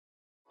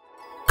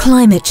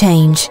Climate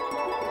change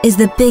is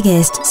the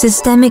biggest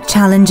systemic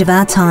challenge of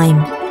our time.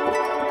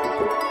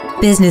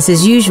 Business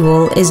as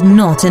usual is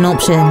not an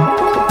option.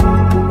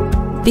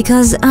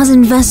 Because as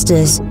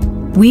investors,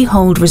 we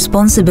hold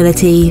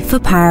responsibility for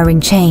powering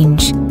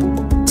change,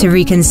 to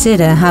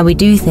reconsider how we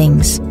do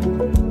things,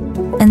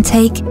 and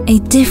take a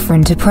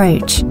different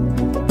approach.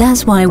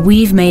 That's why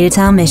we've made it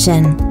our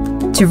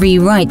mission to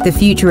rewrite the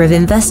future of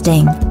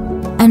investing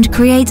and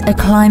create a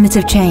climate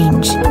of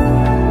change.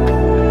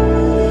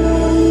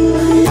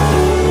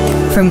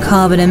 From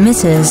carbon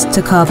emitters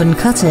to carbon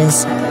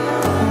cutters,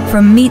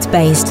 from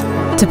meat-based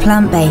to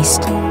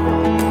plant-based,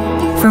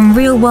 from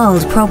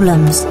real-world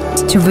problems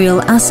to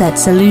real asset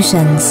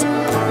solutions,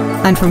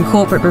 and from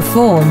corporate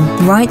reform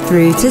right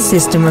through to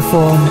system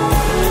reform.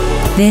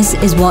 This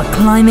is what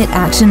climate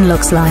action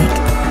looks like.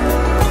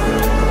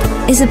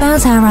 It's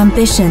about our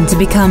ambition to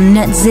become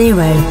net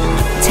zero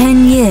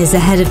 10 years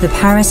ahead of the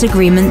Paris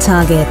Agreement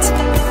target.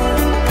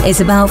 It's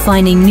about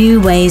finding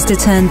new ways to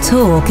turn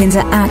talk into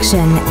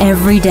action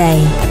every day.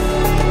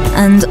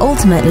 And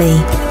ultimately,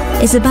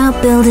 it's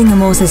about building a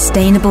more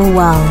sustainable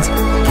world.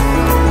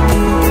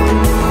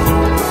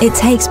 It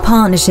takes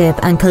partnership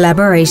and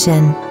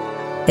collaboration.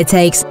 It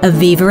takes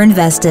Aviva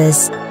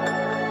Investors.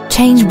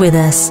 Change with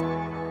us.